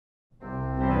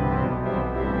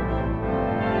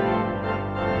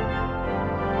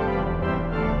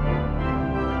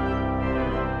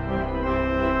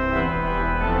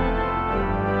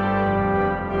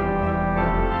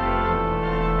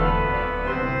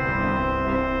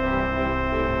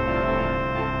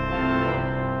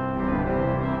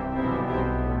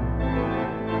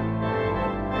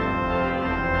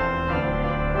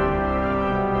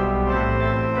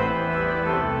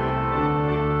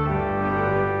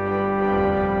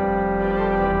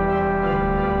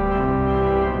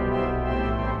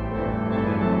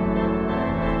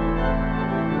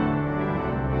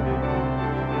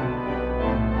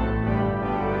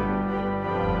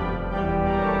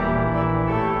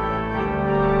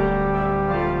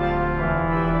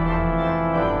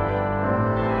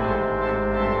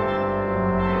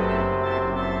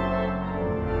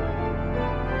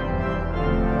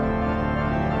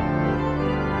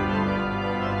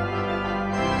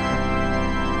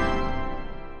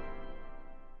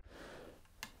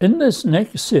In this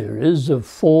next series of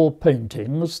 4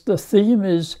 paintings, the theme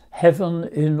is Heaven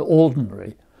in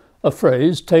Ordinary, a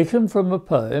phrase taken from a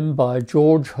poem by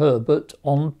George Herbert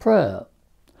on prayer.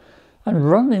 And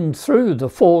running through the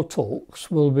 4 talks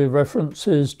will be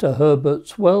references to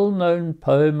Herbert's well-known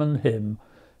poem and hymn,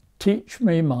 Teach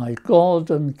me, my God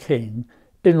and King,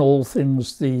 in all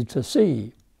things thee to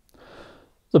see.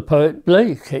 The poet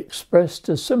Blake expressed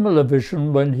a similar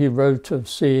vision when he wrote of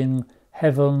seeing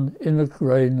heaven in a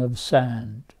grain of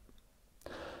sand.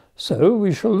 So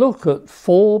we shall look at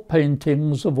 4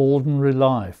 paintings of ordinary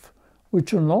life,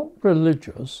 which are not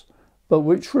religious, but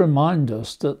which remind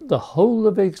us that the whole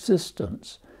of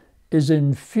existence is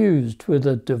infused with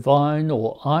a divine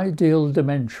or ideal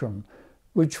dimension,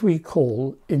 which we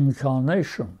call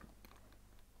incarnation.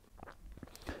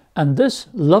 And this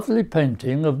lovely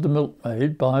painting of the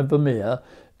Milkmaid by Vermeer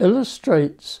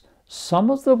illustrates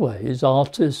some of the ways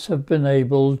artists have been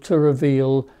able to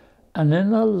reveal an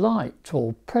inner light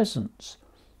or presence,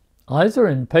 either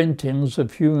in paintings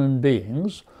of human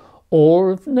beings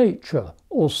or of nature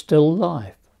or still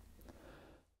life.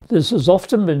 This has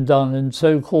often been done in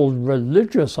so-called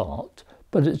religious art,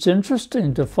 but it's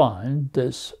interesting to find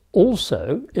this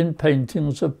also in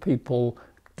paintings of people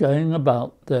going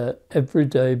about their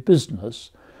everyday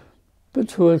business,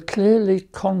 but who are clearly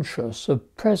conscious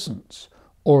of presence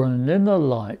or an inner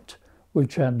light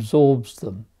which absorbs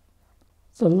them.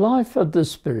 The life of the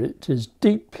spirit is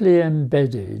deeply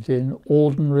embedded in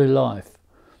ordinary life,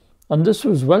 and this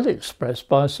was well expressed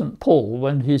by St. Paul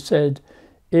when he said,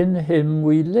 "In him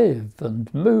we live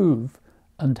and move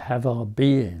and have our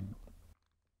being."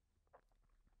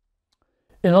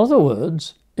 In other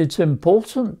words, it's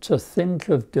important to think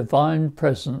of divine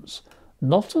presence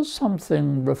not as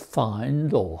something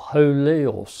refined or holy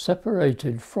or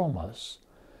separated from us,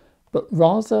 but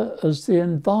rather as the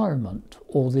environment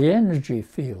or the energy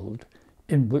field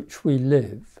in which we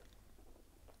live.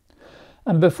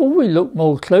 And before we look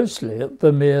more closely at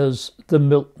Vermeer's The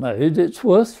Milkmaid, it's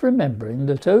worth remembering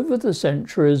that over the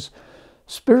centuries,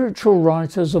 spiritual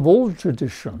writers of all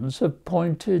traditions have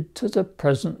pointed to the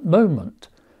present moment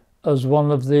as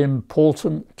one of the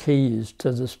important keys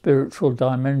to the spiritual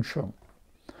dimension.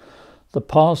 The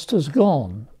past has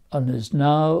gone and is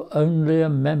now only a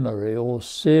memory or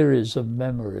series of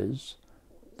memories.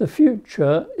 The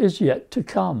future is yet to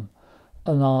come,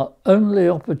 and our only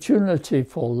opportunity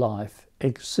for life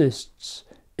exists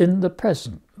in the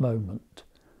present moment,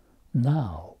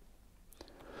 now.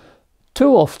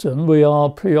 Too often we are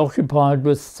preoccupied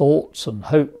with thoughts and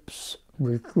hopes,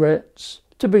 regrets,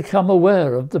 to become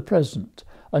aware of the present,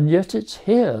 and yet it's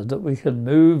here that we can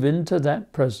move into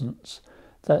that presence,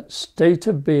 that state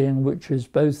of being which is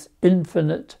both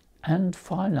infinite and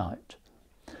finite.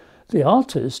 The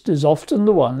artist is often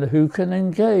the one who can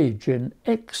engage in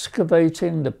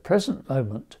excavating the present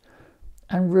moment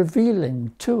and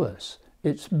revealing to us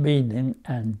its meaning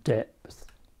and depth.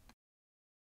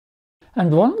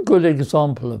 And one good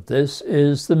example of this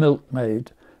is The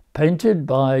Milkmaid, painted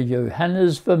by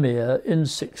Johannes Vermeer in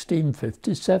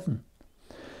 1657.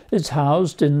 It's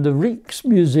housed in the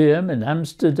Rijksmuseum in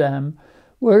Amsterdam,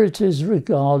 where it is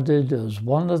regarded as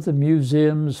one of the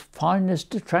museum's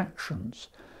finest attractions,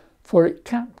 for it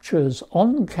captures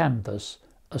on canvas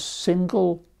a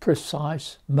single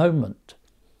precise moment.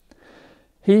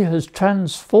 He has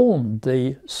transformed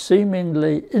the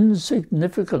seemingly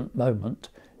insignificant moment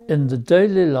in the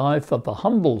daily life of a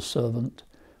humble servant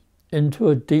into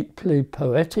a deeply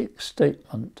poetic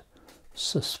statement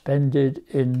suspended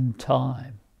in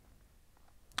time.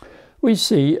 We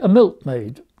see a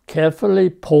milkmaid carefully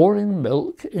pouring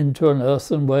milk into an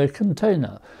earthenware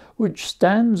container, which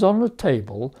stands on a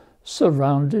table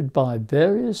surrounded by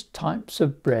various types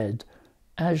of bread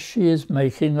as she is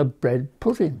making a bread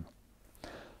pudding.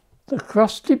 The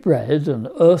crusty bread and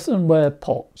earthenware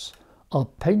pots are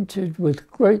painted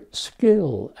with great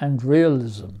skill and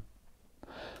realism.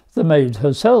 The maid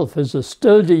herself is a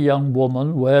sturdy young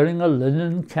woman wearing a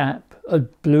linen cap, a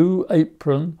blue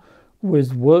apron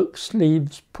with work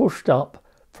sleeves pushed up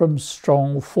from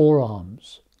strong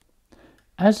forearms.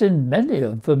 As in many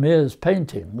of Vermeer's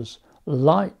paintings,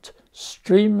 light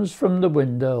streams from the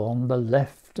window on the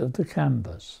left of the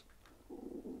canvas.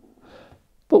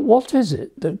 But what is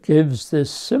it that gives this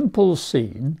simple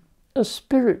scene a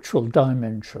spiritual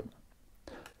dimension?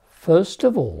 First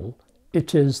of all,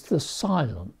 it is the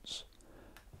silence.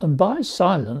 And by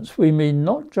silence we mean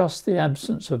not just the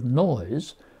absence of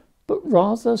noise, but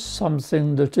rather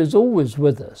something that is always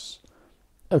with us,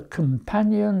 a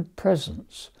companion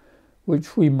presence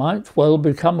which we might well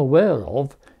become aware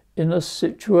of in a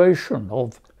situation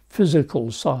of physical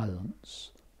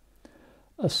silence.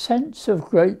 A sense of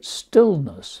great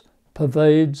stillness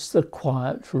pervades the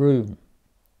quiet room.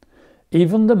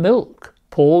 Even the milk,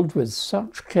 poured with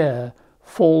such care,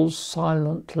 falls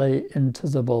silently into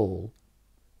the bowl.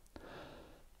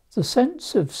 The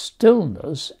sense of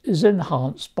stillness is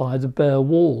enhanced by the bare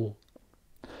wall,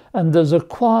 and there's a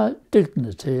quiet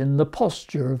dignity in the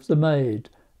posture of the maid,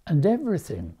 and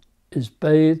everything is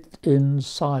bathed in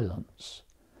silence.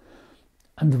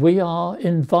 And we are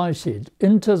invited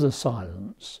into the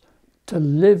silence to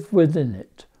live within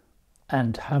it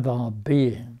and have our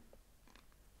being.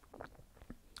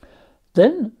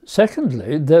 Then,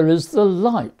 secondly, there is the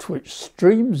light which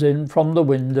streams in from the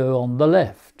window on the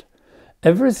left.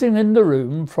 Everything in the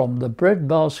room, from the bread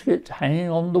basket hanging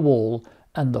on the wall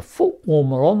and the foot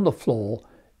warmer on the floor,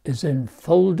 is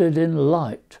enfolded in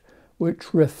light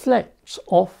which reflects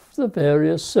off the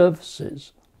various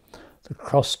surfaces: the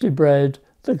crusty bread,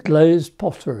 the glazed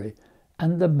pottery,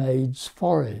 and the maid's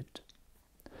forehead.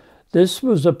 This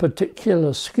was a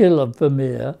particular skill of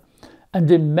Vermeer, and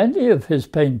in many of his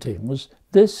paintings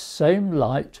this same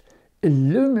light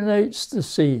illuminates the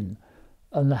scene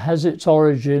and has its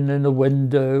origin in a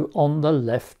window on the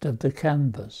left of the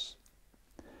canvas.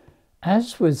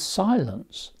 As with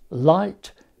silence,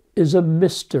 light is a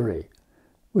mystery,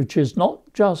 which is not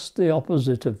just the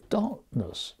opposite of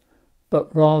darkness,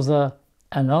 but rather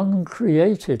an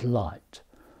uncreated light,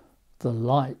 the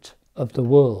light of the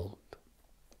world.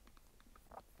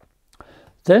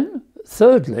 Then,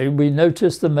 thirdly, we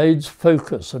notice the maid's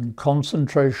focus and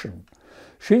concentration.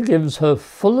 She gives her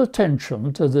full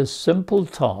attention to this simple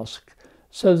task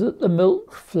so that the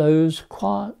milk flows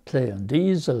quietly and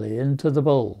easily into the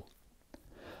bowl.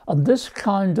 And this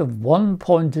kind of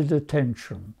one-pointed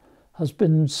attention has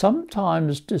been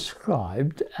sometimes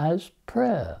described as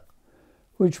prayer,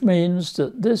 which means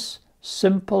that this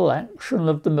simple action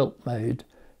of the milkmaid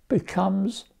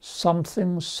becomes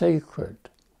something sacred.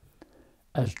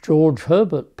 As George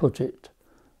Herbert put it,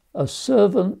 a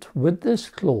servant with this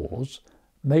clause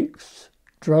makes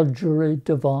drudgery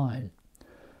divine.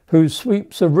 Who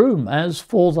sweeps a room as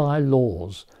for thy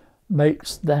laws,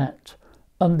 makes that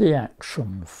and the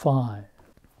action fine.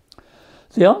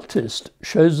 The artist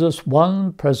shows us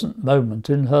one present moment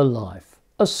in her life,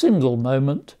 a single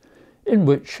moment in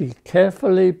which she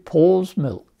carefully pours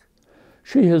milk.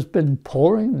 She has been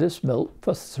pouring this milk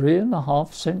for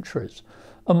 3.5 centuries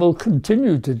and will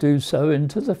continue to do so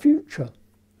into the future.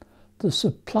 The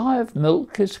supply of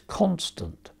milk is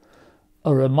constant,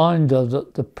 a reminder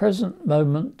that the present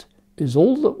moment is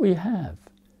all that we have.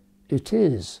 It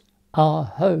is our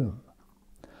home.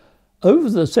 Over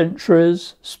the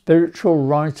centuries, spiritual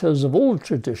writers of all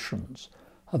traditions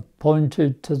have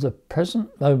pointed to the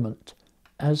present moment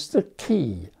as the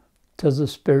key to the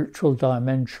spiritual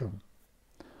dimension.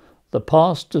 The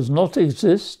past does not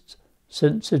exist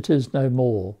since it is no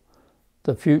more.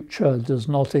 The future does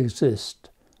not exist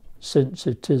since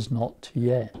it is not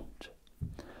yet.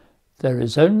 There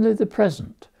is only the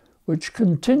present, which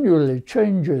continually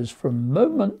changes from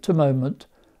moment to moment,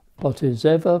 but is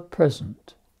ever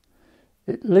present.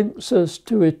 It links us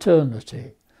to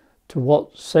eternity, to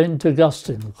what St.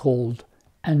 Augustine called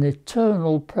an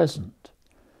eternal present.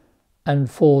 And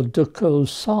for de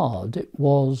Caussade it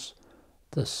was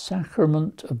the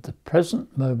sacrament of the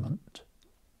present moment.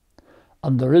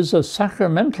 And there is a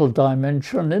sacramental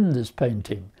dimension in this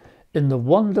painting, in the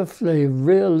wonderfully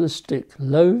realistic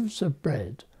loaves of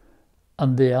bread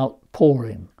and the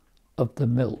outpouring of the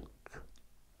milk.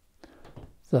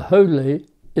 The holy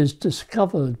is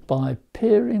discovered by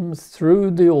peering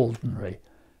through the ordinary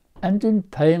and in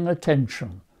paying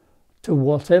attention to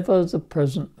whatever the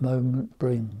present moment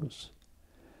brings.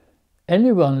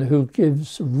 Anyone who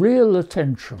gives real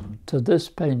attention to this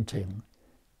painting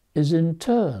is in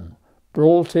turn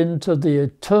brought into the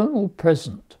eternal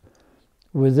present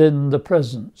within the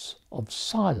presence of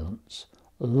silence,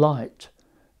 light,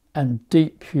 and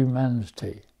deep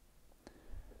humanity.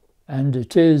 And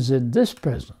it is in this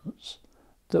presence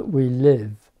that we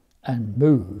live and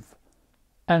move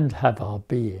and have our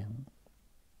being.